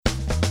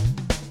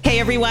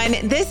everyone.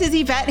 This is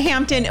Yvette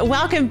Hampton.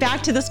 Welcome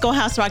back to the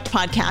Schoolhouse Rocked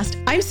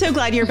podcast. I'm so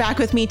glad you're back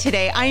with me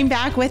today. I'm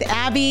back with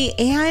Abby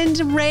and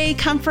Ray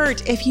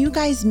Comfort. If you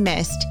guys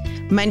missed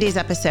Monday's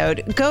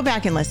episode, go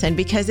back and listen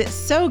because it's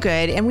so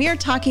good. And we are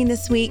talking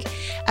this week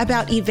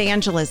about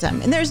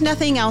evangelism. And there's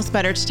nothing else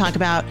better to talk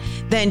about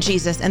than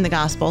Jesus and the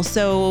gospel.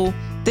 So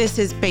this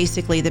is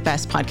basically the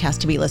best podcast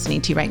to be listening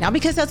to right now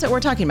because that's what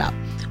we're talking about.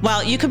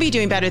 Well, you could be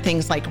doing better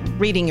things like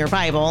reading your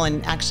Bible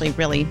and actually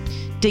really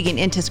digging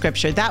into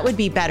scripture. That would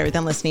be better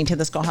than listening to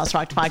the Schoolhouse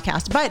Rocked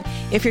podcast. But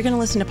if you're going to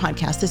listen to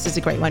podcasts, this is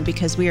a great one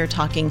because we are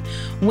talking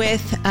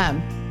with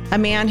a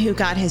man who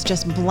God has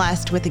just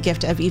blessed with the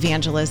gift of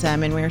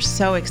evangelism. And we're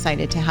so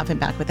excited to have him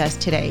back with us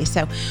today.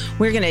 So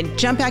we're going to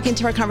jump back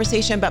into our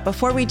conversation. But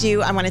before we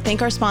do, I want to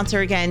thank our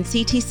sponsor again,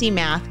 CTC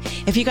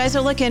Math. If you guys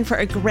are looking for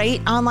a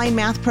great online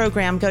math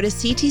program, go to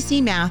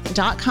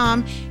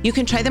ctcmath.com. You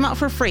can try them out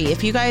for free.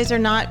 If you guys are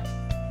not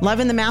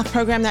loving the math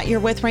program that you're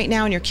with right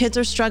now and your kids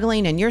are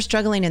struggling and you're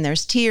struggling and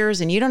there's tears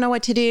and you don't know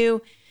what to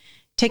do,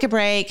 take a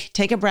break,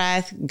 take a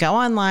breath, go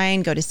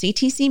online, go to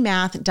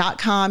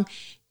ctcmath.com,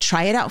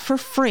 try it out for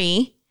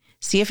free,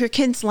 see if your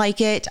kids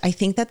like it. I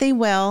think that they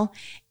will,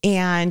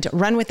 and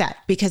run with that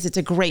because it's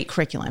a great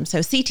curriculum. So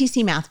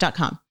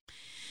ctcmath.com.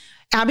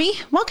 Abby,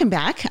 welcome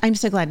back. I'm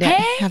so glad to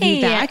have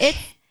you back.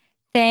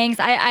 Thanks.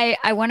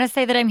 I want to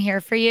say that I'm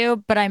here for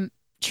you, but I'm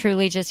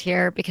truly just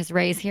here because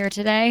Ray's here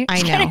today.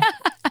 I know.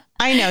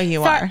 I know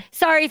you are.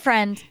 Sorry,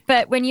 friend.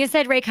 But when you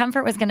said Ray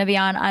Comfort was going to be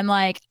on, I'm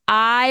like,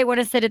 I want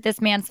to sit at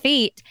this man's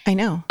feet. I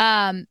know.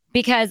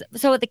 Because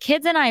so the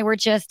kids and I were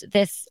just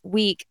this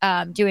week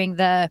doing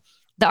the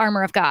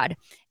armor of God.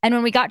 And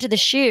when we got to the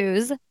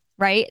shoes,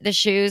 right? The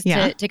shoes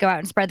to go out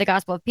and spread the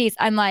gospel of peace.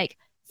 I'm like,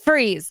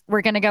 freeze.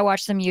 We're going to go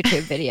watch some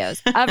YouTube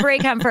videos of Ray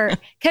Comfort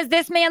because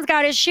this man's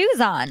got his shoes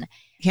on.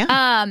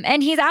 Yeah.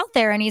 And he's out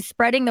there and he's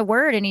spreading the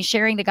word and he's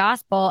sharing the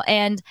gospel.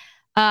 And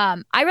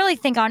I really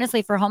think,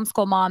 honestly, for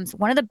homeschool moms,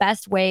 one of the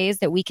best ways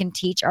that we can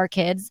teach our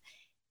kids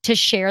to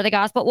share the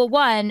gospel, well,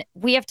 one,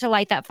 we have to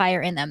light that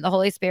fire in them. The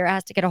Holy Spirit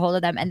has to get a hold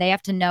of them and they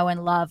have to know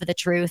and love the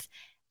truth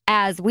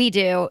as we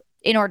do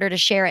in order to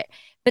share it.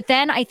 But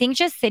then I think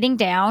just sitting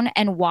down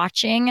and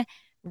watching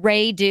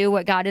Ray do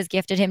what God has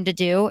gifted him to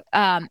do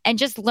and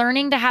just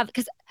learning to have,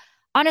 because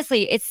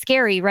honestly, it's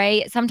scary,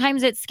 right?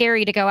 Sometimes it's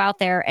scary to go out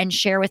there and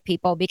share with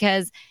people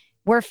because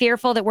we're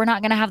fearful that we're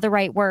not going to have the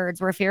right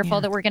words. We're fearful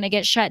that we're going to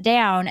get shut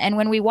down. And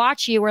when we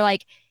watch you, we're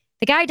like,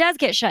 the guy does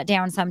get shut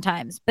down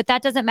sometimes, but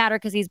that doesn't matter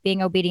because he's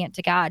being obedient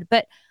to God.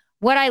 But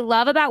what I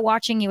love about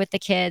watching you with the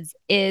kids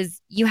is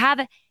you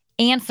have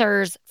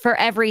answers for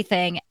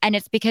everything. And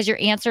it's because your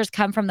answers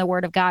come from the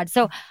word of God.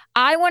 So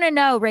I want to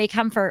know, Ray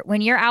Comfort,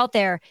 when you're out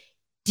there,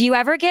 do you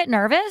ever get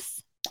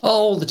nervous?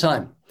 All the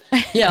time.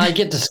 Yeah, I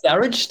get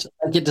discouraged.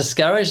 I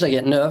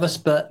get nervous,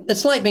 but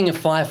it's like being a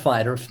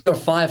firefighter. If you're a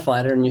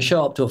firefighter and you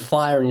show up to a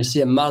fire and you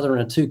see a mother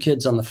and her two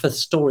kids on the 5th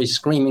story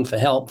screaming for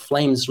help,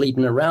 flames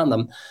leaping around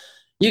them,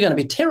 you're going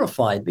to be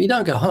terrified, but you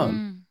don't go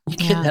home. You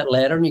get that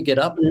ladder and you get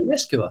up and you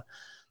rescue her.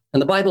 And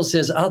the Bible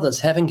says others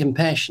having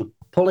compassion,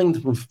 pulling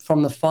them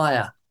from the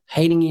fire,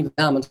 hating evil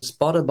garments,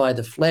 spotted by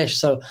the flesh.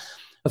 So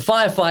a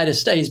firefighter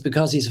stays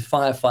because he's a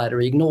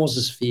firefighter. He ignores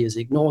his fears.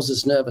 He ignores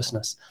his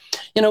nervousness.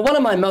 You know, one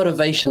of my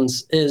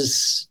motivations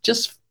is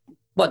just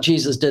what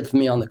Jesus did for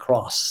me on the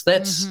cross.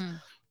 It's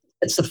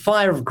the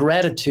fire of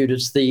gratitude.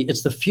 It's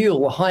the fuel,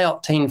 the high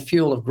octane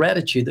fuel of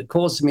gratitude that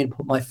causes me to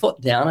put my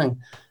foot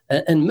down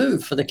and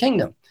move for the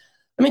kingdom.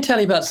 Let me tell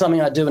you about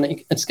something I do,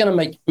 and it's going to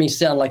make me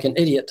sound like an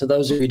idiot to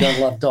those of you who don't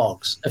love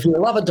dogs. If you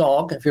love a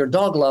dog, if you're a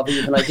dog lover,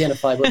 you can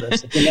identify with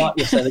this. If you're not,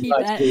 you say the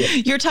guy's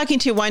weird. You're talking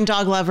to one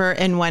dog lover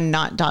and one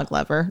not dog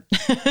lover.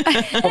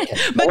 Okay.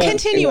 But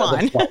continue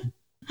on.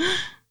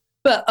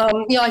 But,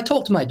 I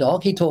talk to my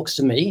dog. He talks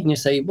to me. And you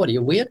say, what, are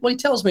you weird? Well, he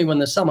tells me when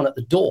there's someone at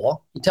the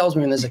door. He tells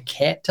me when there's a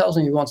cat. Tells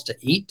me he wants to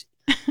eat.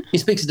 He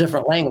speaks a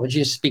different language.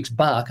 He speaks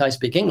bark. I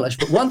speak English.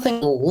 But one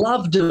thing I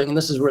love doing, and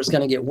this is where it's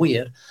going to get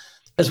weird,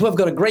 is we've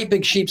got a great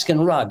big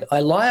sheepskin rug.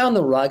 I lie on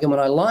the rug, and when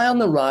I lie on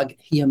the rug,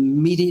 he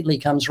immediately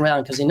comes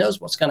around because he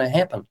knows what's going to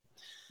happen.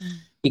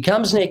 He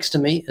comes next to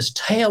me. His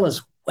tail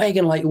is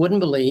wagging like you wouldn't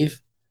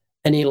believe,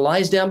 and he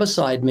lies down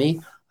beside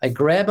me. I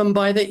grab him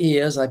by the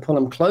ears. I pull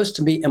him close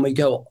to me, and we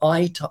go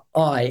eye to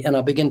eye, and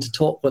I begin to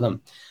talk with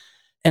him.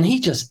 And he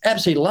just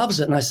absolutely loves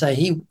it. And I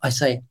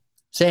say,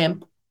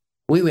 Sam,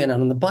 we went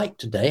on the bike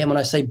today. And when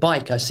I say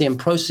bike, I see him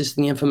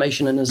processing the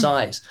information in his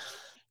eyes.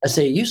 I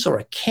say, you saw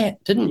a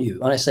cat, didn't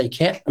you? And I say,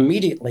 cat.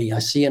 Immediately, I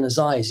see in his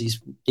eyes,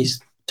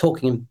 he's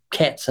talking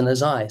cats in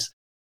his eyes.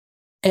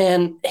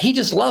 And he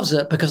just loves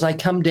it because I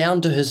come down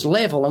to his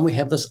level and we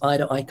have this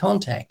eye-to-eye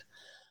contact.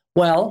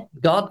 Well,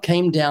 God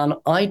came down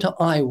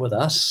eye-to-eye with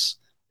us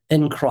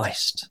in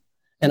Christ.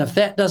 And if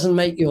that doesn't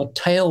make your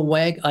tail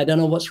wag, I don't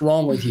know what's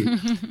wrong with you.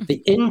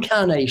 The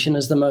incarnation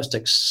is the most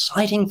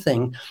exciting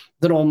thing,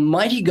 that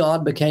Almighty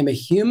God became a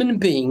human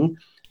being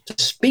to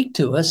speak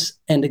to us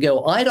and to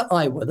go eye to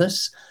eye with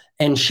us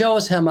and show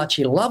us how much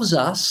he loves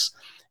us.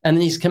 And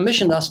then he's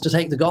commissioned us to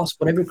take the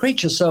gospel to every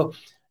creature. So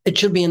It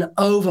should be an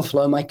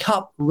overflow. My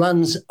cup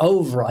runs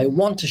over. I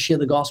want to share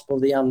the gospel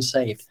of the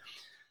unsaved.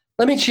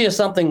 Let me share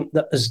something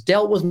that has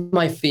dealt with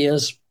my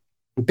fears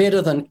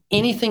better than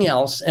anything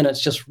else, and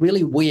it's just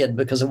really weird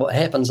because of what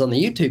happens on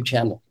the YouTube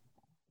channel.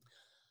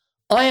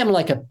 I am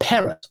like a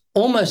parrot.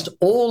 Almost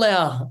all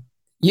our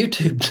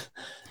YouTube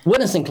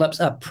witnessing clips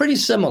are pretty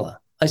similar.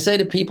 I say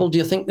to people, do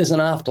you think there's an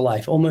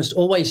afterlife? Almost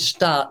always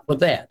start with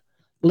that.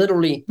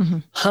 Literally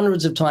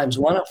hundreds of times,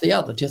 one after the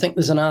other. Do you think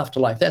there's an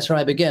afterlife? That's where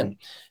I begin.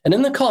 And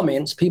in the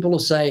comments, people will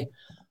say,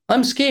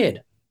 I'm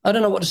scared. I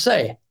don't know what to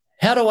say.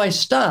 How do I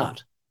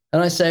start?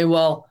 And I say,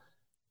 well,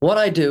 what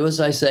I do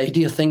is I say, do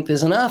you think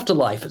there's an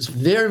afterlife? It's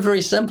very,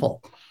 very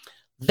simple.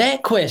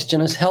 That question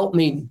has helped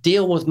me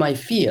deal with my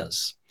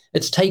fears.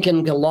 It's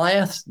taken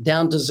Goliath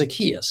down to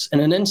Zacchaeus in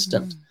an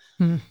instant.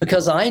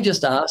 Because I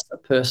just asked a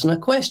person a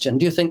question.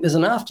 Do you think there's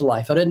an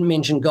afterlife? I didn't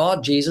mention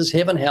God, Jesus,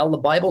 heaven, hell, the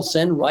Bible,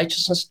 sin,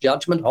 righteousness,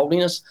 judgment,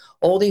 holiness,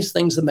 all these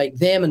things that make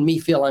them and me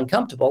feel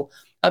uncomfortable.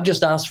 I've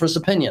just asked for his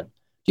opinion.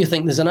 Do you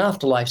think there's an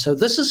afterlife? So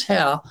this is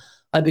how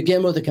I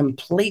begin with a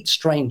complete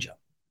stranger.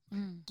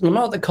 I'm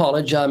not at the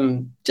college.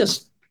 I'm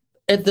just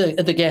at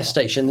the gas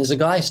station. There's a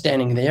guy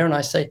standing there, and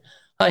I say,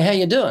 hi, how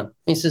you doing?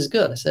 He says,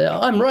 good. I say,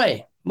 I'm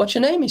Ray. What's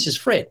your name? He says,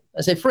 Fred.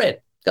 I say,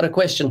 Fred, got a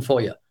question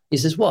for you. He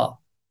says, what?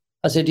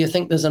 I said, do you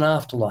think there's an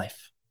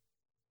afterlife?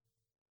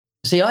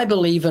 See, I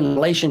believe in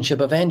relationship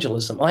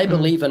evangelism. I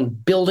believe in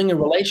building a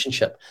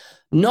relationship,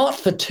 not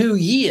for 2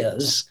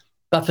 years,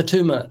 but for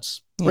 2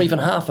 minutes or even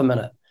half a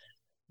minute.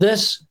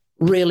 This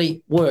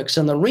really works.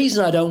 And the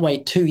reason I don't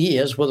wait 2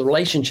 years with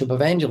relationship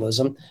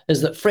evangelism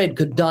is that Fred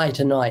could die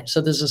tonight.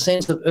 So there's a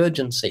sense of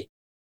urgency.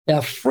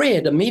 Now,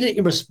 Fred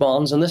immediately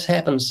responds, and this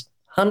happens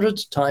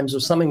hundreds of times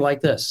with something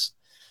like this.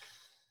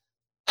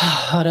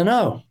 I don't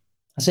know.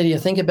 I said, do you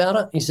think about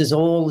it? He says,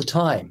 all the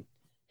time.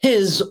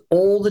 His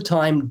all the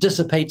time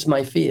dissipates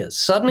my fears.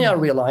 Suddenly I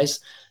realize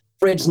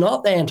Fred's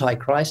not the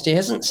Antichrist. He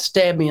hasn't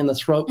stabbed me in the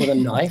throat with a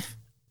knife.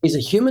 He's a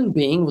human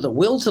being with a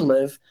will to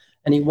live,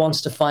 and he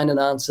wants to find an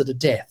answer to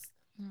death.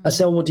 I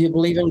said, well, do you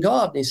believe in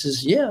God? And he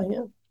says, yeah.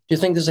 Do you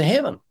think there's a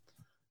heaven?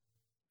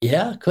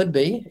 Yeah, could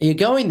be. Are you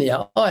going there?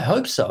 Oh, I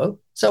hope so.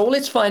 So, well,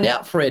 let's find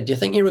out, Fred. Do you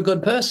think you're a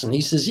good person?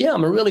 He says, yeah,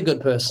 I'm a really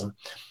good person.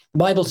 The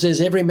Bible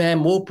says every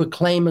man will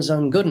proclaim his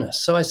own goodness.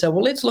 So I said,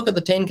 well, let's look at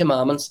the 10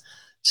 Commandments,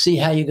 see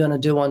how you're going to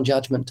do on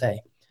Judgment Day.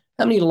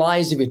 How many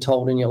lies have you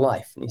told in your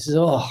life? And he says,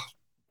 oh,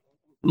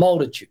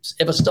 multitudes.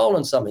 Ever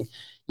stolen something?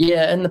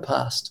 Yeah, in the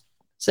past.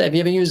 So have you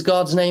ever used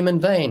God's name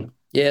in vain?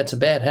 Yeah, it's a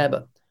bad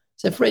habit.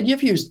 So Fred,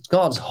 you've used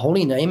God's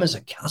holy name as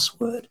a cuss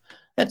word?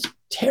 That's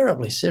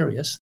terribly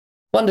serious.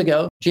 One to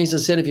go,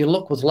 Jesus said, if you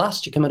look with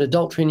lust, you commit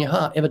adultery in your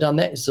heart. Ever done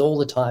that? It's all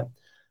the time.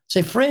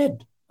 Say,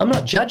 Fred, I'm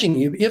not judging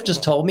you. You've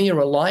just told me you're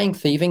a lying,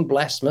 thieving,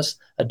 blasphemous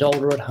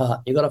adulterer at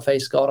heart. You've got to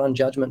face God on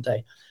Judgment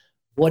Day.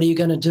 What are you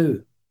going to do?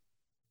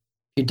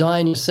 If you die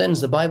in your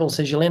sins, the Bible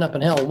says you'll end up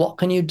in hell. What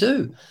can you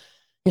do?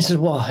 He says,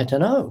 well, I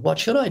don't know. What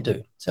should I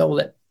do? So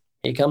well,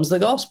 here comes the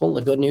gospel,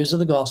 the good news of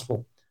the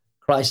gospel.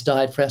 Christ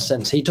died for our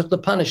sins. He took the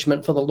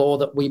punishment for the law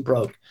that we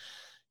broke.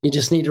 You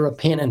just need to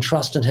repent and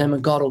trust in him,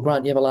 and God will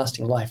grant you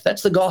everlasting life.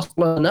 That's the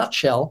gospel in a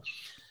nutshell.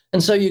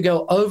 And so you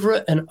go over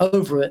it and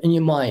over it in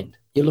your mind.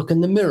 You look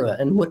in the mirror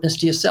and witness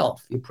to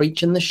yourself. You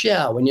preach in the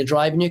shower. When you're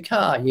driving your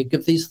car, you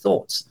give these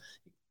thoughts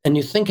and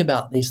you think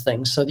about these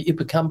things so that you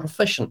become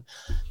proficient.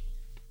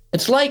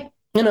 It's like,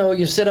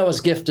 you said I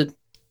was gifted,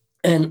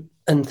 and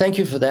thank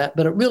you for that,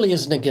 but it really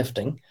isn't a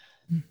gifting.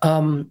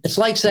 It's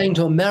like saying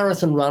to a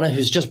marathon runner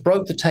who's just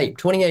broke the tape,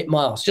 28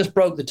 miles, just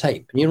broke the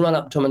tape, and you run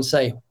up to him and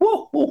say,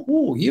 whoa, whoa,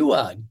 whoa, you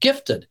are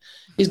gifted.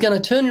 He's going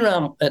to turn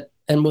around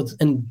and with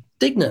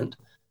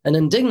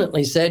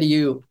indignantly say to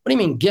you, what do you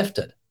mean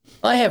gifted?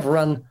 I have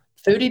run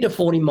 30 to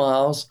 40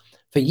 miles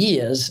for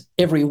years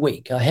every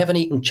week. I haven't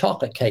eaten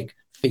chocolate cake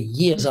for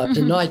years. I've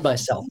denied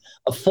myself.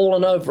 I've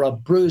fallen over.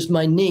 I've bruised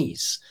my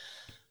knees.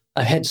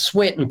 I've had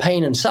sweat and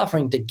pain and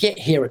suffering to get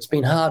here. It's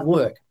been hard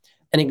work.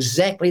 And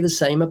exactly the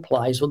same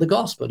applies with the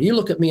gospel. You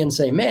look at me and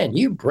say, man,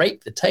 you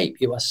break the tape.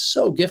 You are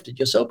so gifted.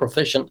 You're so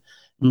proficient.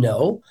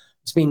 No,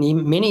 it's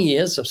been many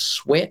years of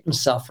sweat and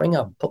suffering.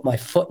 I've put my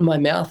foot in my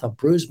mouth. I've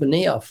bruised my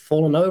knee. I've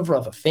fallen over.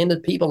 I've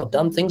offended people. I've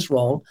done things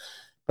wrong.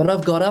 But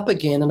I've got up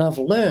again and I've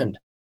learned.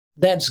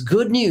 That's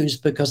good news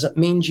because it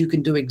means you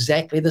can do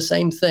exactly the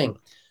same thing.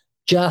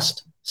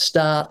 Just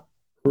start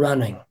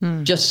running.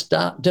 Just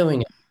start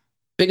doing it.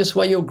 Biggest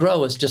way you'll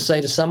grow is just say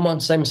to someone,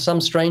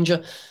 some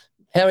stranger,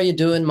 how are you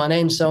doing? My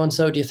name's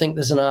so-and-so. Do you think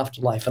there's an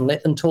afterlife? And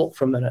let them talk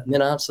for a minute and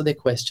then answer their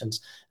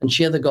questions and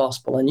share the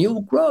gospel. And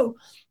you'll grow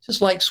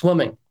just like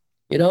swimming.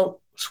 You don't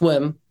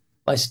swim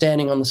by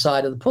standing on the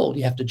side of the pool.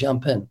 You have to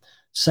jump in.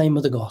 Same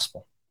with the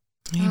gospel.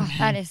 Oh,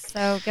 that is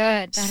so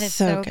good. That is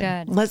so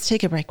good. Let's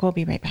take a break. We'll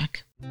be right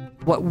back.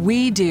 What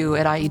we do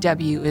at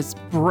IEW is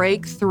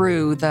break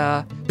through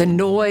the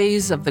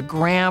noise of the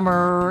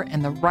grammar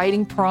and the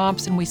writing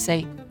prompts, and we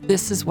say,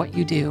 this is what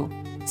you do,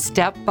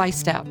 step by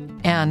step.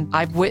 And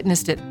I've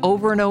witnessed it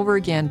over and over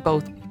again,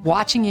 both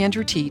watching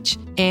Andrew teach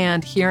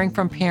and hearing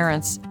from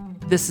parents,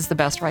 this is the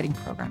best writing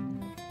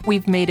program.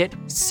 We've made it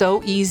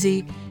so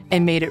easy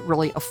and made it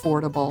really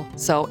affordable.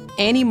 So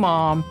any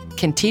mom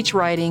can teach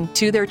writing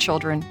to their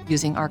children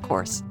using our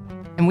course,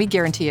 and we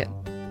guarantee it.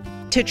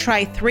 To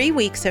try 3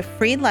 weeks of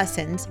free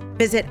lessons,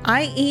 visit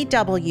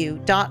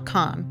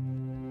IEW.com.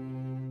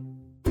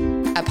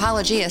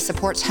 Apologia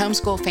supports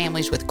homeschool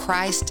families with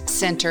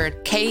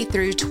Christ-centered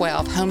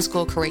K-12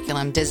 homeschool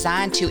curriculum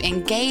designed to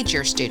engage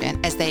your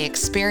student as they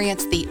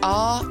experience the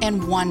awe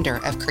and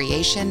wonder of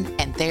creation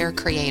and their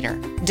creator.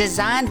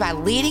 Designed by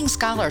leading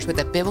scholars with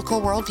a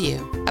biblical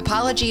worldview,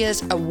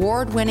 Apologia's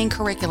award-winning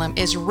curriculum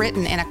is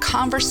written in a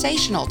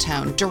conversational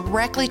tone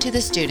directly to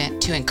the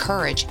student to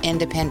encourage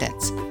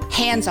independence.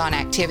 Hands-on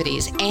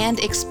activities and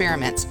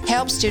experiments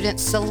help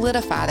students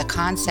solidify the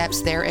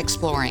concepts they're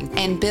exploring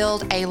and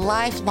build a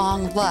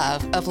lifelong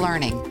love of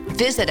learning.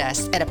 Visit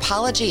us at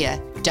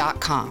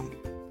apologia.com.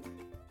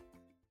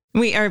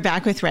 We are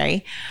back with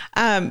Ray.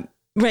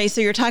 Ray,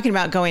 so you're talking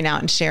about going out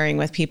and sharing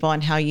with people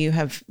and how you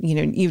have,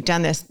 you've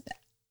done this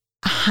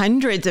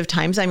hundreds of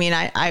times. I mean,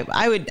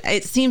 I would,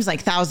 it seems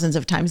like thousands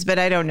of times, but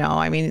I don't know.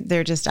 I mean,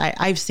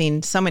 I've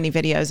seen so many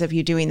videos of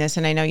you doing this,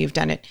 and I know you've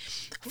done it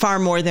far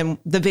more than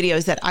the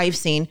videos that I've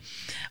seen.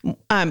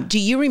 Do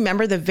you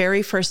remember the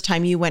very first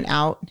time you went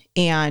out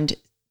and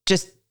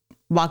just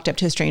walked up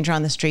to a stranger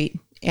on the street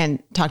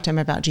and talked to him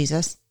about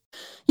Jesus?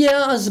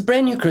 Yeah, I was a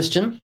brand new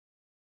Christian.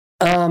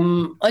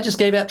 I just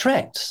gave out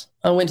tracts.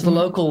 I went to the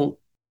local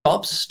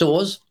shops,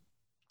 stores,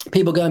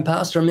 people going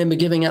past. I remember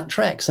giving out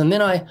tracts. And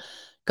then I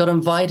got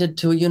invited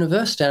to a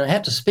university and I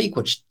had to speak,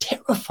 which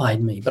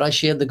terrified me, but I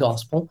shared the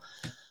gospel.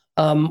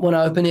 When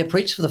I opened air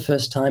preached for the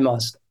first time,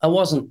 I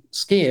wasn't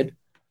scared.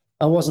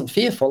 I wasn't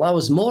fearful. I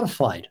was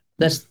mortified.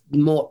 That's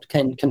mort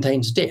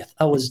contains death.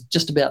 I was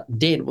just about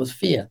dead with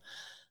fear.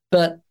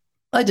 But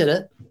I did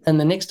it. And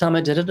the next time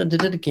I did it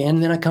again.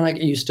 And then I kind of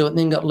got used to it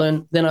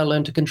and then I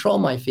learned to control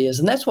my fears.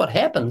 And that's what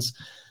happens.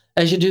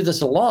 As you do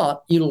this a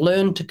lot, you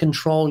learn to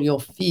control your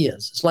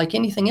fears. It's like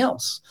anything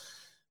else.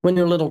 When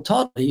you're a little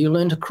toddler, you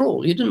learn to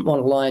crawl. You didn't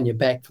want to lie on your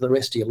back for the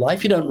rest of your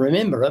life. You don't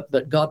remember it,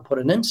 but God put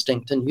an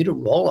instinct in you to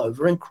roll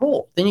over and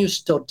crawl. Then you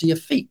stood to your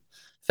feet,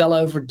 fell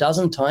over a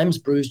dozen times,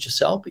 bruised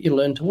yourself, but you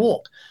learned to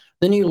walk.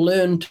 Then you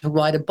learned to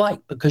ride a bike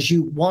because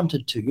you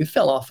wanted to. You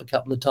fell off a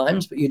couple of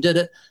times, but you did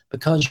it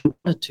because you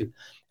wanted to.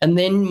 And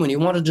then when you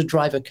wanted to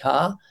drive a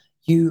car,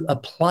 you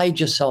applied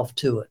yourself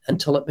to it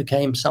until it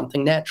became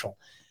something natural.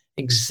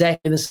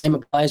 Exactly the same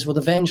applies with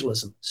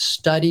evangelism.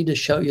 Study to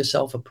show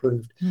yourself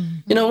approved.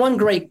 Mm-hmm. One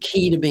great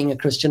key to being a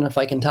Christian, if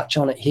I can touch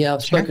on it here,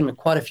 I've spoken at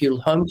quite a few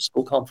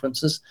homeschool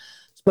conferences,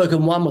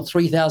 spoken one with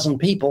 3,000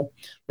 people.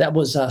 That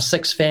was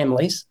 6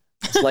 families.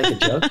 It's like a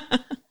joke.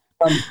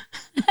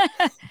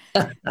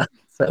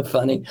 So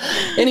funny.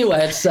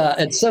 Anyway, it's so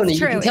neat.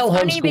 You can tell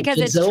homeschool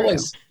kids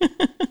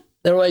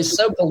they're always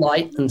so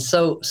polite and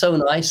so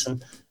nice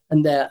and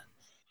that.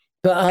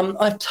 But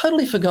I've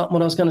totally forgotten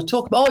what I was going to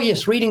talk about. Oh,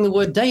 yes, reading the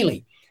Word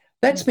daily.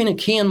 That's been a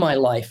key in my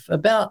life.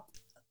 About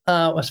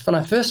when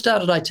I first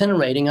started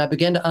itinerating, I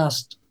began to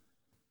ask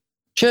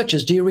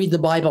churches, do you read the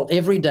Bible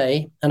every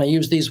day? And I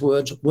use these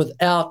words,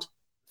 without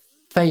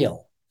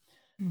fail.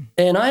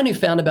 And I only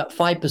found about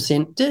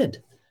 5%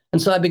 did.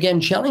 And so I began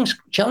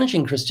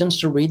challenging Christians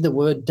to read the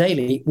Word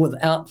daily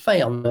without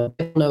fail.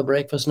 No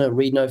breakfast, no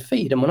read, no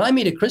feed. And when I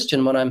meet a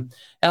Christian, when I'm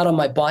out on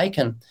my bike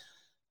and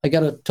I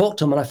got to talk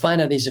to him and I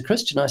find out he's a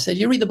Christian, I said,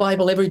 you read the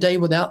Bible every day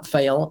without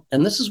fail.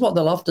 And this is what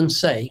they'll often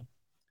say,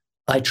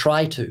 I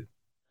try to.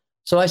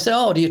 So I say,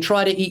 oh, do you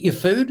try to eat your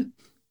food?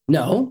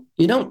 No,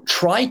 you don't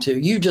try to.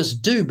 You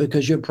just do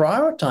because you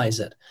prioritize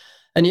it.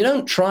 And you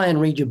don't try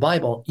and read your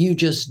Bible. You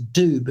just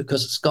do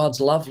because it's God's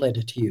love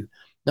letter to you.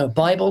 No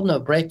Bible, no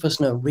breakfast,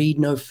 no read,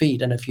 no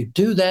feed. And if you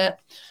do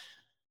that,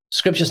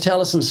 Scriptures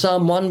tell us in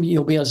Psalm 1,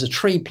 you'll be as a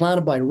tree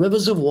planted by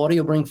rivers of water.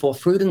 You'll bring forth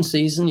fruit in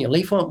season. Your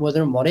leaf won't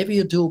wither, and whatever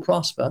you do will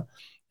prosper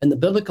in the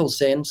biblical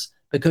sense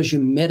because you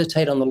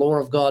meditate on the law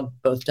of God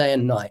both day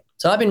and night.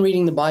 So I've been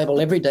reading the Bible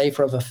every day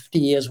for over 50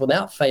 years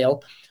without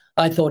fail.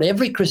 I thought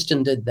every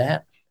Christian did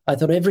that. I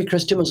thought every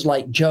Christian was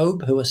like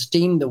Job, who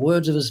esteemed the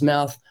words of his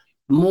mouth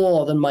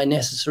more than my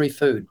necessary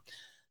food.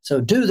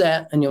 So do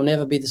that, and you'll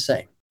never be the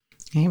same.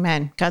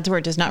 Amen. God's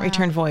word does not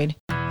return void.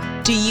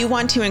 Do you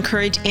want to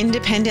encourage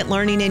independent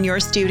learning in your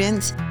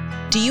students?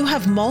 Do you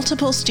have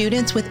multiple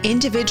students with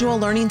individual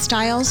learning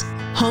styles?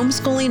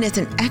 Homeschooling is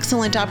an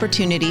excellent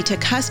opportunity to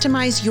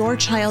customize your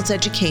child's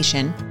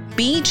education.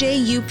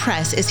 BJU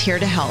Press is here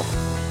to help.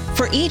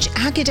 For each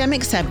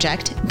academic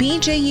subject,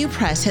 BJU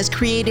Press has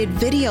created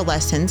video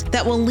lessons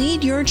that will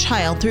lead your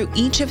child through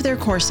each of their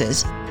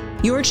courses.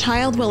 Your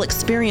child will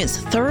experience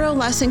thorough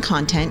lesson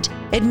content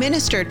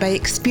administered by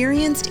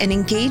experienced and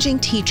engaging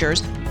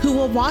teachers who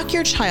will walk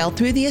your child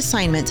through the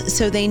assignments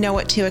so they know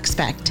what to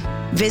expect.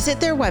 Visit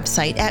their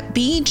website at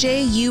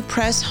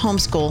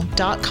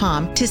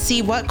bjupresshomeschool.com to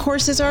see what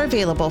courses are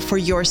available for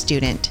your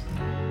student.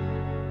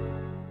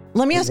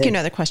 Let me ask you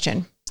another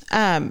question.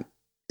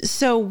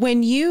 So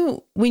when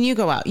you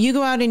go out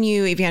and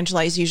you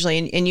evangelize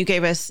usually, and you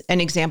gave us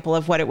an example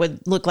of what it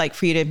would look like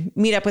for you to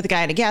meet up with a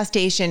guy at a gas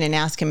station and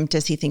ask him,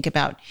 does he think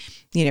about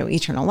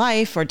eternal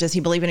life, or does he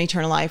believe in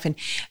eternal life? And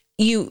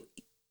you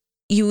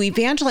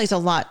evangelize a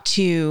lot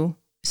to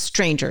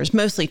strangers,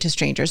 mostly to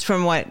strangers,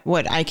 from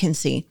what I can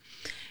see.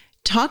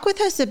 Talk with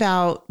us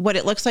about what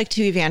it looks like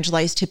to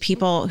evangelize to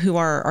people who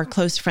are our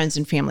close friends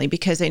and family,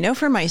 because I know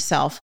for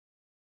myself,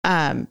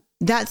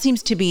 that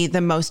seems to be the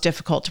most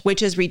difficult,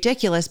 which is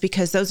ridiculous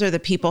because those are the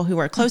people who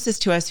are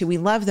closest to us, who we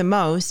love the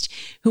most,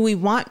 who we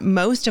want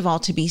most of all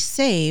to be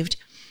saved.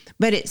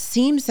 But it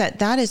seems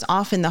that is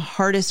often the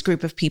hardest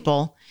group of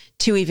people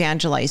to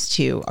evangelize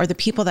to, are the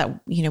people that,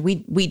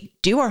 we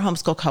do our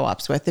homeschool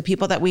co-ops with, the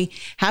people that we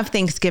have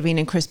Thanksgiving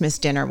and Christmas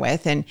dinner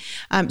with. And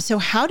so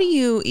how do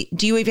you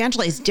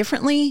evangelize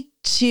differently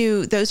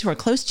to those who are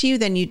close to you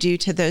than you do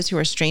to those who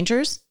are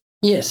strangers?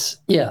 Yes.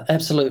 Yeah,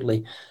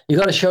 absolutely. You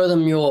got to show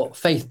them your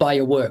faith by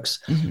your works.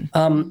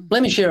 Mm-hmm.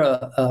 Let me share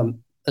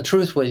a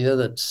truth with you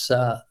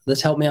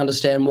that's helped me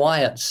understand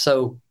why it's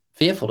so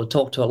fearful to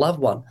talk to a loved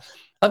one.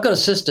 I've got a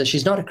sister.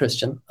 She's not a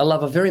Christian. I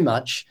love her very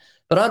much,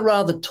 but I'd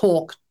rather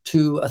talk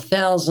to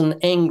 1,000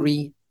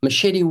 angry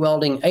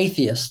machete-wielding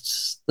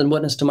atheists than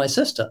witness to my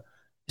sister.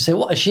 You say,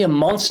 what, is she a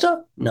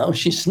monster? No,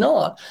 she's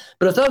not.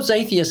 But if those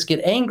atheists get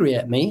angry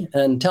at me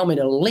and tell me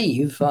to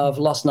leave, I've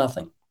lost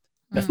nothing.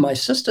 If my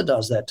sister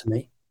does that to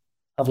me,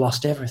 I've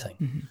lost everything.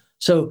 Mm-hmm.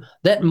 So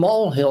that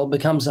molehill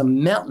becomes a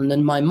mountain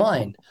in my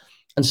mind.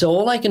 And so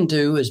all I can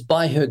do is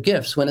buy her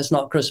gifts when it's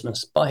not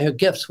Christmas, buy her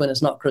gifts when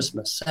it's not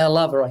Christmas. Say, I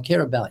love her, I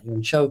care about you,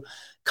 and show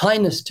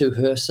kindness to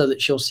her so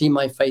that she'll see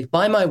my faith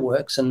by my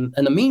works. And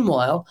in the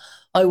meanwhile,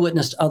 I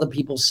witnessed other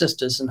people's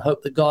sisters and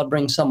hope that God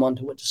brings someone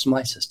to witness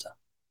my sister.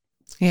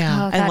 Yeah,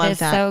 I love that. That is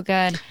so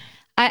good.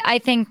 I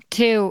think,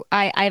 too,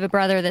 I have a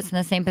brother that's in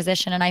the same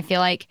position, and I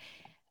feel like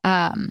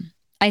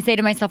I say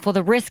to myself, well,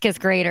 the risk is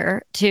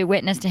greater to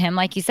witness to him,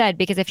 like you said,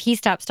 because if he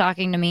stops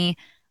talking to me,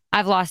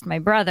 I've lost my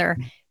brother.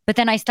 But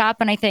then I stop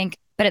and I think,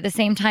 but at the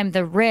same time,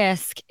 the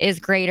risk is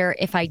greater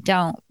if I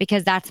don't,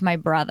 because that's my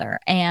brother.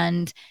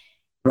 And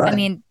right. I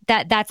mean,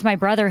 that's my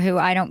brother who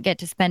I don't get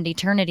to spend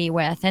eternity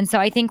with. And so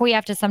I think we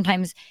have to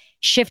sometimes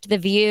shift the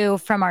view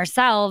from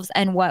ourselves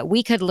and what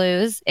we could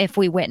lose if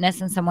we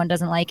witness and someone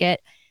doesn't like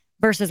it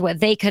versus what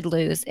they could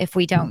lose if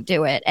we don't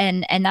do it.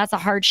 And that's a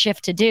hard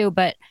shift to do,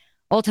 but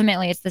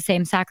ultimately, it's the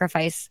same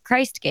sacrifice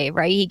Christ gave,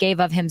 right? He gave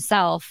of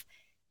himself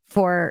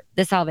for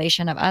the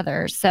salvation of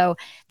others. So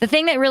the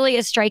thing that really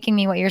is striking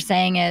me, what you're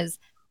saying is,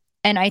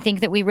 and I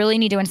think that we really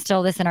need to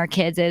instill this in our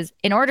kids, is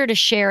in order to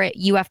share it,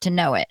 you have to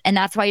know it. And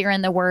that's why you're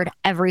in the Word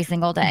every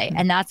single day. Mm-hmm.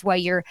 And that's why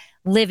you're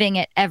living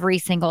it every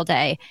single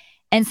day.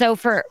 And so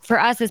for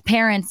us as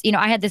parents,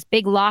 I had this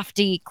big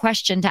lofty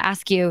question to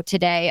ask you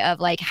today of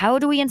like, how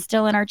do we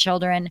instill in our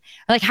children,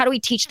 or like, how do we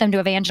teach them to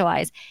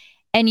evangelize?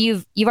 And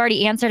you've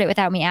already answered it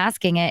without me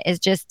asking it, is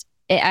just,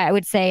 I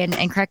would say,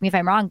 and correct me if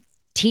I'm wrong,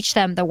 teach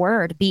them the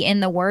Word, be in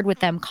the Word with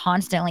them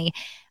constantly,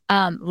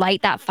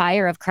 light that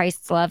fire of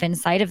Christ's love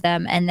inside of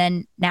them. And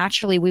then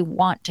naturally we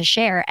want to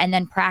share, and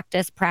then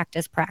practice.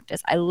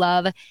 I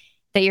love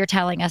that you're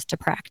telling us to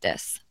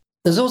practice.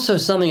 There's also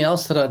something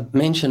else that I'd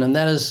mention, and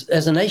that is,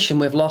 as a nation,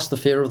 we've lost the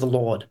fear of the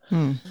Lord.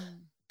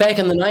 Back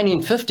in the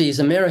 1950s,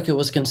 America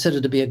was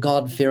considered to be a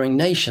God-fearing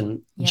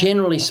nation. Yeah.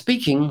 Generally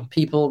speaking,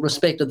 people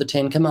respected the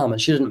 10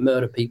 Commandments. You didn't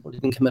murder people,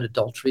 didn't commit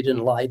adultery,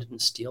 didn't lie,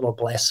 didn't steal or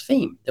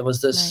blaspheme. There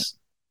was this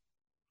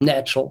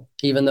natural,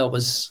 even though it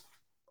was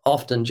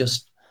often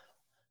just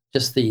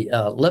the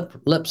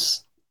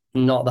lips,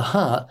 not the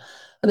heart.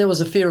 And there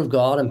was a fear of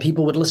God, and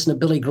people would listen to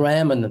Billy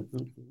Graham, and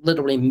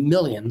literally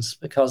millions,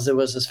 because there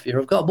was this fear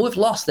of God. But we've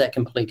lost that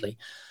completely.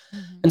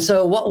 Mm-hmm. And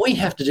so what we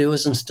have to do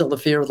is instill the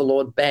fear of the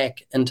Lord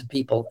back into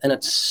people. And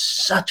it's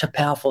such a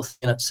powerful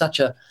thing. It's such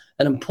an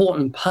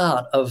important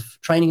part of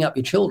training up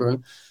your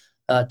children.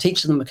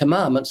 Teach them the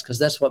commandments, because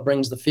that's what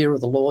brings the fear of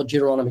the Lord.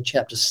 Deuteronomy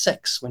chapter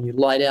 6, when you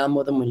lie down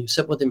with them, when you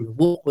sit with them, you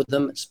walk with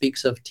them, it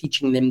speaks of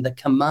teaching them the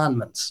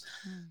commandments.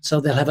 So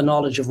they'll have a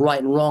knowledge of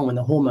right and wrong when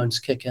the hormones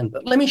kick in.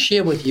 But let me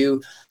share with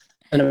you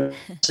an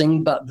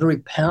amazing but very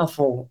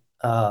powerful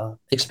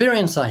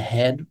experience I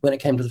had when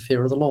it came to the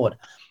fear of the Lord.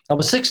 I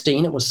was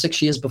 16. It was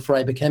 6 years before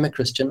I became a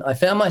Christian. I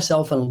found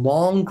myself in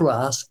long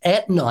grass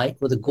at night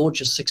with a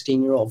gorgeous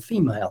 16-year-old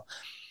female.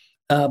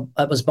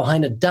 It was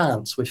behind a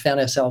dance. We found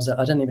ourselves,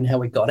 I don't even know how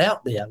we got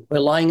out there. We're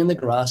lying in the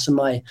grass, and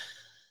my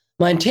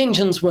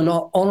intentions were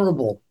not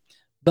honorable.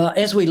 But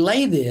as we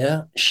lay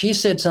there, she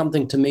said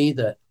something to me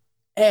that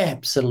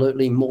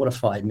absolutely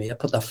mortified me. It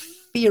put the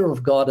fear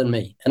of God in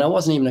me, and I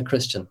wasn't even a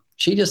Christian.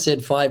 She just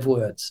said 5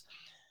 words.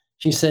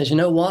 She says, you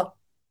know what?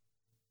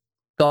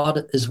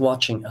 God is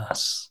watching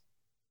us.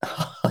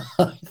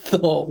 I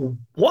thought,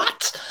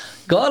 what?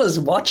 God is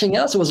watching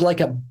us? It was like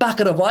a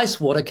bucket of ice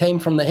water came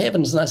from the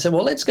heavens. And I said,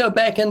 well, let's go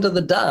back into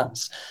the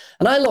dance.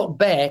 And I look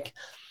back,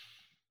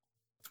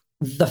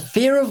 the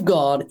fear of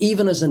God,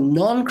 even as a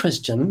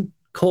non-Christian,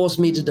 caused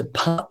me to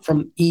depart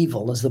from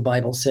evil, as the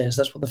Bible says.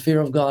 That's what the fear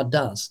of God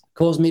does. It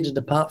caused me to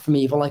depart from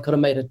evil. I could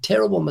have made a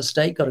terrible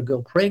mistake, got a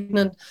girl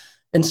pregnant,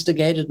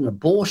 instigated an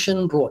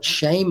abortion, brought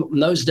shame. In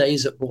those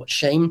days, it brought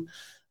shame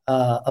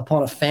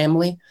upon a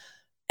family.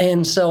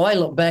 And so I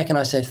look back and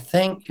I say,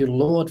 thank you,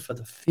 Lord, for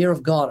the fear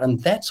of God.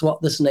 And that's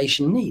what this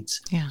nation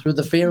needs. Yeah. Through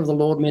the fear of the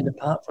Lord may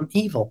depart from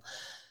evil.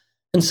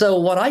 And so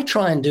what I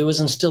try and do is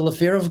instill the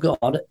fear of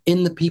God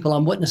in the people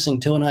I'm witnessing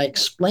to, and I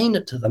explain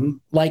it to them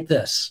like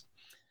this.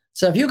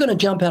 So if you're going to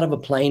jump out of a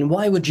plane,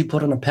 why would you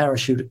put on a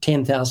parachute at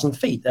 10,000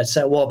 feet? They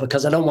say, well,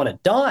 because I don't want to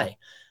die.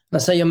 And I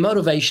say, your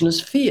motivation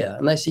is fear.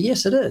 And they say,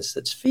 yes, it is.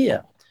 It's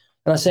fear.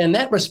 And I say, in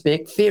that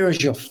respect, fear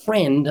is your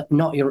friend,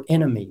 not your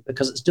enemy,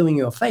 because it's doing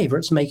you a favor.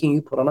 It's making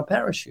you put on a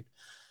parachute.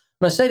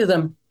 And I say to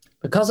them,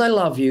 because I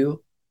love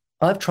you,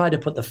 I've tried to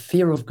put the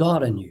fear of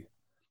God in you.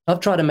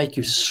 I've tried to make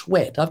you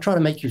sweat. I've tried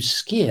to make you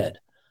scared,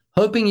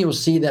 hoping you'll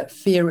see that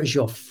fear is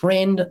your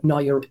friend,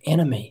 not your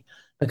enemy,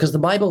 because the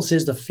Bible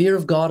says the fear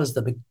of God is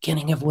the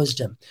beginning of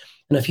wisdom.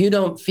 And if you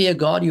don't fear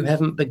God, you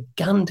haven't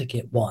begun to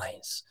get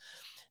wise.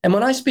 And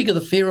when I speak of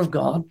the fear of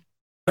God,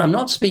 I'm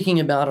not speaking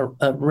about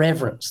a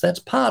reverence. That's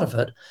part of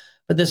it.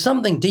 But there's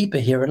something deeper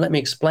here. And let me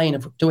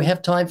explain. Do we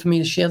have time for me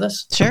to share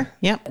this? Sure.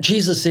 Yep.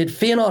 Jesus said,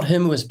 fear not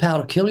him who has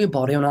power to kill your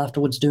body and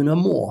afterwards do no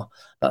more.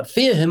 But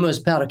fear him who has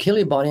power to kill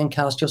your body and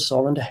cast your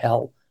soul into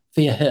hell.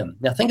 Fear him.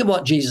 Now think of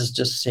what Jesus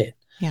just said.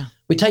 Yeah.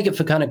 We take it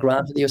for kind of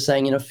granted that he was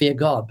saying, fear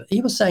God. But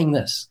he was saying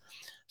this.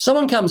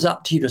 Someone comes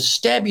up to you to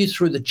stab you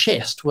through the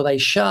chest with a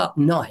sharp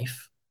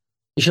knife.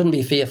 You shouldn't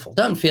be fearful.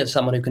 Don't fear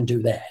someone who can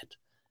do that.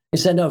 He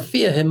said, no,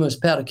 fear him who has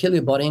power to kill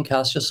your body and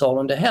cast your soul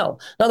into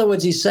hell. In other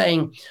words, he's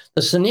saying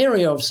the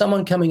scenario of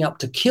someone coming up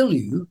to kill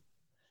you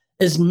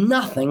is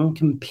nothing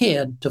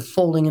compared to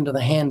falling into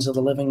the hands of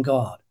the living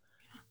God.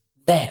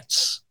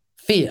 That's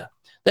fear.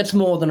 That's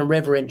more than a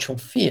reverential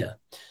fear.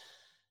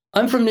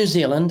 I'm from New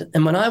Zealand,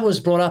 and when I was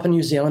brought up in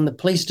New Zealand, the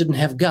police didn't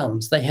have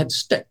guns. They had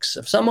sticks.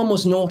 If someone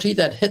was naughty,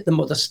 they'd hit them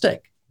with a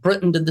stick.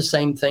 Britain did the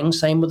same thing,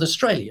 same with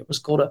Australia. It was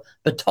called a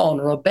baton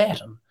or a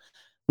baton.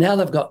 Now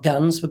they've got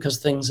guns because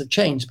things have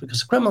changed,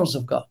 because criminals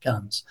have got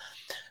guns.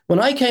 When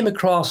I came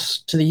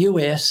across to the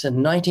US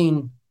in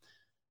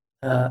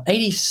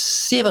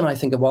 1987, I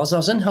think it was, I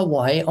was in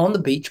Hawaii on the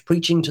beach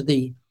preaching to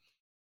the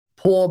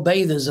poor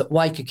bathers at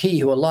Waikiki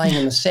who were lying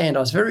in the sand. I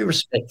was very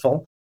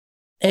respectful.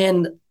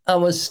 And I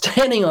was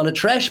standing on a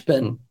trash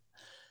bin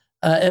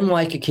in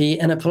Waikiki,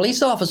 and a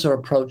police officer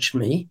approached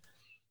me.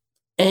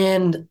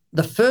 And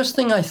the first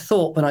thing I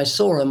thought when I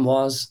saw him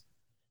was,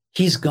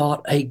 he's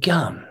got a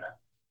gun.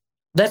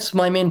 That's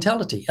my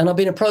mentality. And I've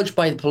been approached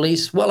by the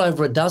police well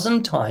over a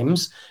dozen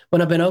times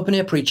when I've been open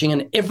air preaching.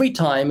 And every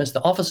time as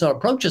the officer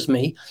approaches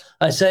me,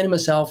 I say to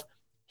myself,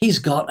 he's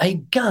got a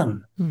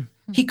gun.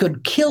 Mm-hmm. He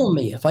could kill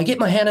me. If I get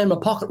my hand in my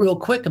pocket real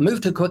quick and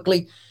move too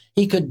quickly,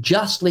 he could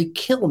justly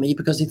kill me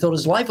because he thought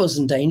his life was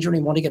in danger and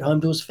he wanted to get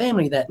home to his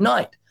family that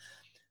night.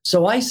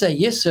 So I say,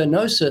 yes, sir,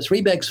 no, sir,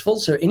 3 bags full,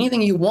 sir,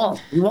 anything you want.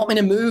 You want me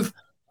to move?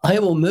 I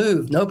will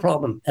move, no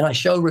problem. And I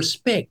show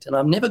respect. And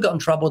I've never got in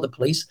trouble with the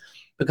police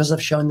because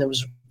I've shown there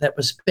was that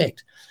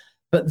respect.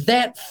 But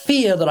that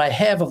fear that I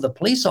have of the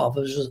police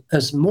officer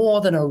is more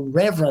than a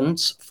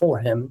reverence for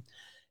him.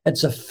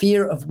 It's a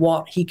fear of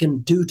what he can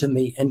do to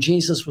me. And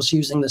Jesus was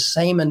using the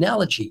same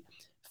analogy.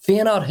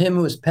 Fear not him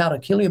who has power to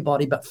kill your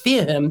body, but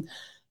fear him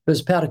who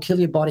has power to kill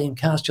your body and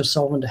cast your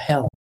soul into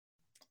hell.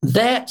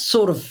 That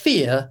sort of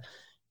fear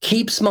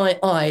keeps my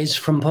eyes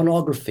from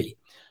pornography.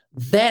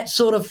 That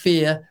sort of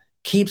fear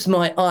keeps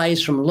my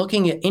eyes from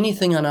looking at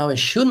anything I know I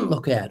shouldn't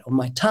look at, or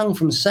my tongue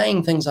from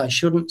saying things I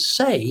shouldn't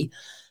say,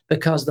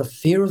 because the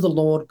fear of the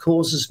Lord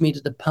causes me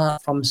to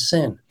depart from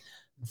sin.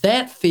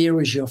 That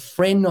fear is your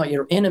friend, not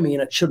your enemy,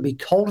 and it should be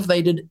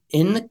cultivated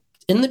in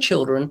the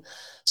children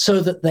so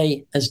that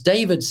they, as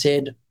David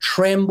said,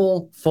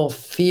 tremble for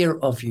fear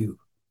of you.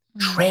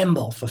 Mm.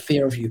 Tremble for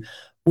fear of you.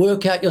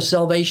 Work out your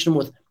salvation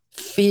with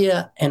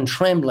fear and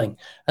trembling.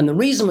 And the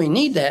reason we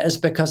need that is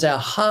because our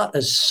heart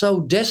is so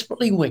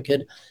desperately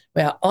wicked.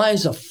 Our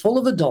eyes are full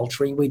of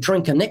adultery. We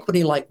drink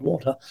iniquity like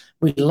water.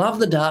 We love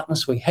the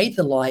darkness. We hate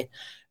the light.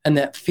 And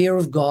that fear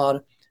of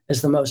God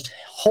is the most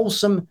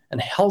wholesome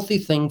and healthy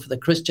thing for the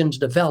Christian to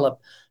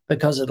develop,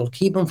 because it'll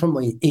keep him from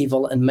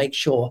evil and make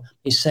sure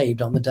he's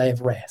saved on the day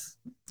of wrath.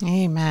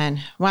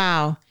 Amen.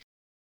 Wow.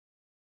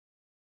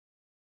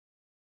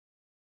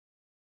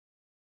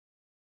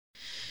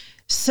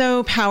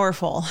 So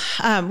powerful.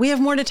 We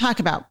have more to talk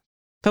about,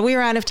 but we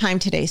are out of time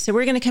today. So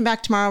we're going to come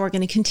back tomorrow. We're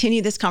going to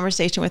continue this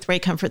conversation with Ray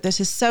Comfort. This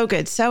is so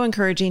good, so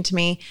encouraging to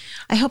me.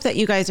 I hope that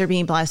you guys are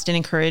being blessed and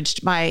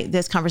encouraged by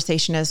this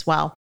conversation as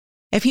well.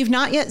 If you've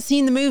not yet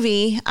seen the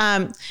movie,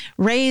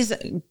 Ray's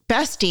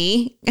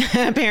bestie,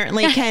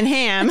 apparently Ken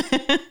Ham,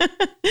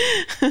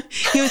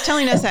 he was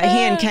telling us that he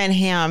and Ken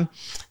Ham,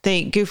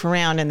 they goof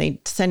around and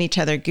they send each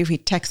other goofy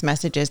text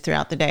messages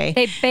throughout the day.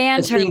 They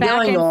banter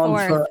back and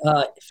forth.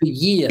 For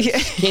years.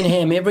 Ken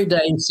Ham every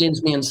day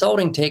sends me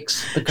insulting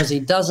texts because he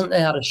doesn't know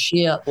how to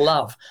share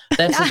love.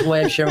 That's his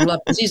way of sharing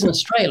love, because he's an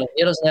Australian.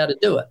 He doesn't know how to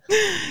do it.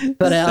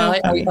 But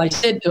I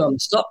said to him,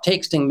 stop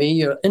texting me.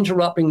 You're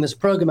interrupting this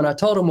program. And I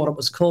told him what it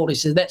was called. He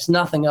said, that's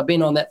nothing. I've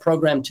been on that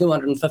program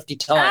 250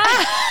 times.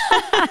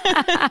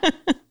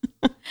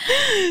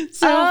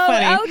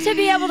 funny. To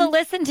be able to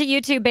listen to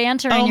you two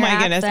banter in your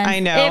goodness, accents, I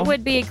know. it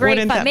would be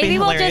great fun. Maybe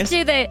we'll just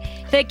do the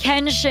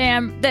Ken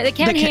Ham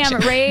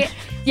Ray.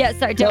 Yeah,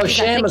 sorry. No,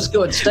 Sham is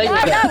good. Stay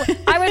with that. No,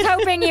 I was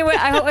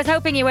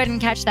hoping you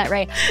wouldn't catch that,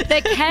 Ray.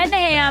 The Ken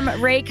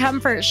Ham Ray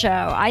Comfort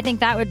Show. I think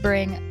that would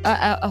bring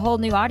a whole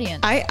new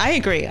audience. I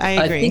agree.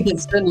 I think it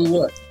certainly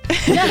would.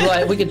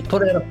 We could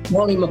put out a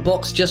volume of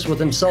books just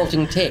with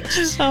insulting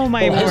texts. Oh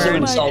my word.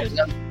 Insulting.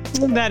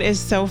 That is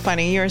so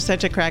funny. You're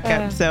such a crack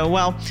up.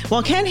 Well,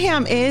 Ken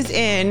Ham is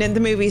in the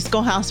movie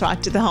Schoolhouse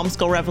Rocked: The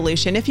Homeschool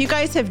Revolution. If you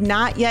guys have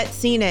not yet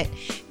seen it,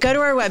 go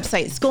to our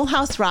website,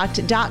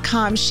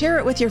 schoolhouserocked.com. Share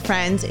it with your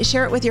friends,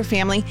 share it with your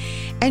family,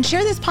 and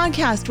share this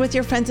podcast with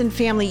your friends and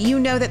family. You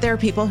know that there are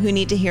people who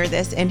need to hear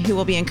this and who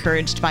will be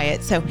encouraged by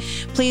it. So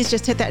please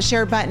just hit that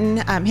share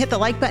button, hit the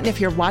like button if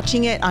you're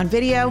watching it on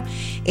video.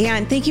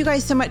 And thank you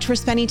guys so much for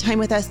spending time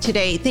with us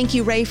today. Thank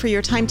you, Ray, for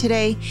your time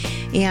today.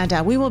 And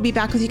we will be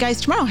back with you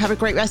guys tomorrow. Have a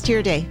great rest of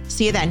your day.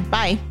 See you then.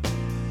 Bye.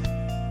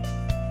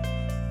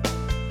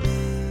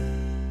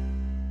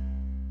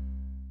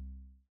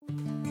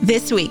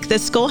 This week, the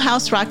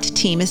Schoolhouse Rocked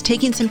team is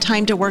taking some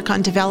time to work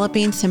on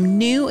developing some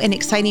new and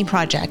exciting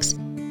projects.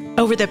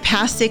 Over the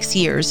past 6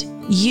 years,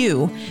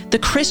 you, the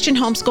Christian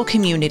homeschool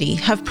community,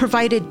 have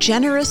provided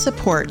generous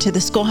support to the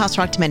Schoolhouse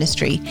Rocked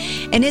ministry,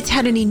 and it's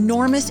had an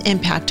enormous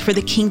impact for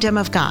the kingdom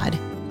of God.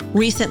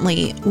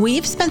 Recently,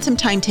 we've spent some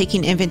time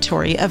taking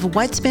inventory of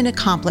what's been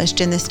accomplished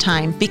in this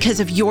time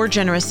because of your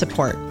generous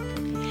support.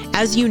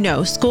 As you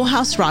know,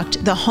 Schoolhouse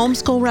Rocked: The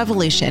Homeschool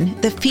Revolution,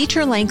 the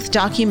feature-length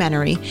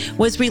documentary,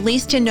 was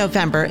released in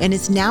November and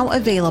is now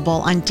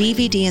available on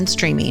DVD and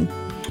streaming.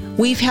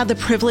 We've had the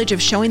privilege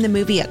of showing the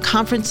movie at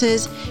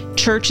conferences,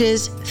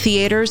 churches,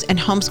 theaters, and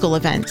homeschool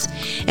events,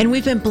 and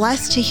we've been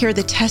blessed to hear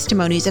the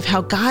testimonies of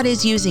how God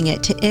is using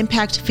it to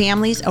impact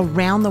families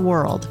around the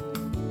world.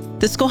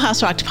 The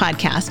Schoolhouse Rocked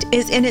podcast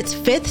is in its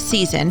 5th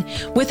season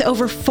with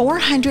over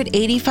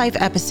 485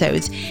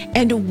 episodes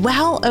and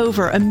well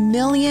over 1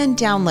 million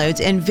downloads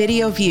and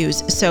video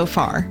views so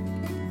far.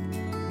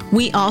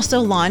 We also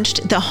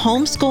launched the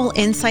Homeschool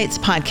Insights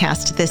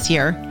podcast this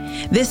year.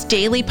 This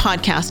daily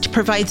podcast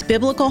provides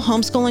biblical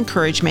homeschool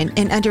encouragement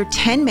in under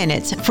 10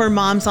 minutes for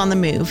moms on the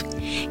move.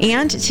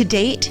 And to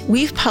date,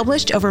 we've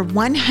published over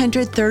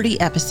 130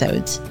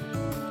 episodes.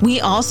 We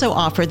also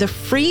offer the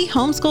free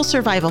Homeschool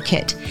Survival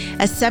Kit,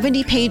 a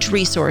 70-page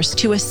resource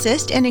to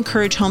assist and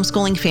encourage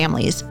homeschooling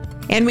families.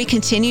 And we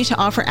continue to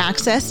offer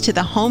access to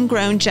the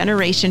Homegrown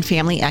Generation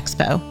Family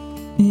Expo.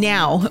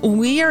 Now,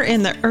 we are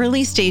in the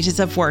early stages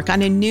of work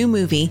on a new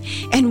movie,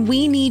 and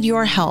we need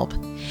your help.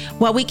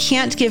 While we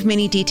can't give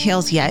many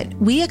details yet,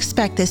 we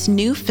expect this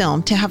new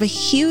film to have a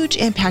huge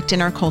impact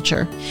in our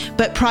culture.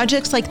 But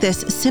projects like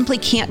this simply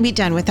can't be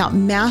done without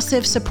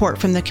massive support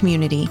from the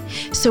community.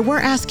 So we're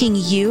asking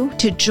you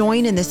to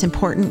join in this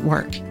important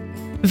work.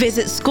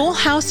 Visit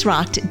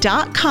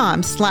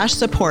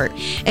schoolhouserocked.com/support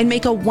and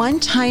make a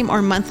one-time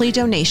or monthly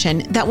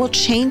donation that will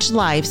change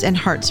lives and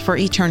hearts for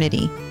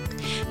eternity.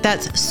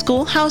 That's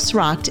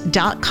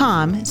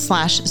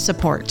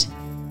schoolhouserocked.com/support.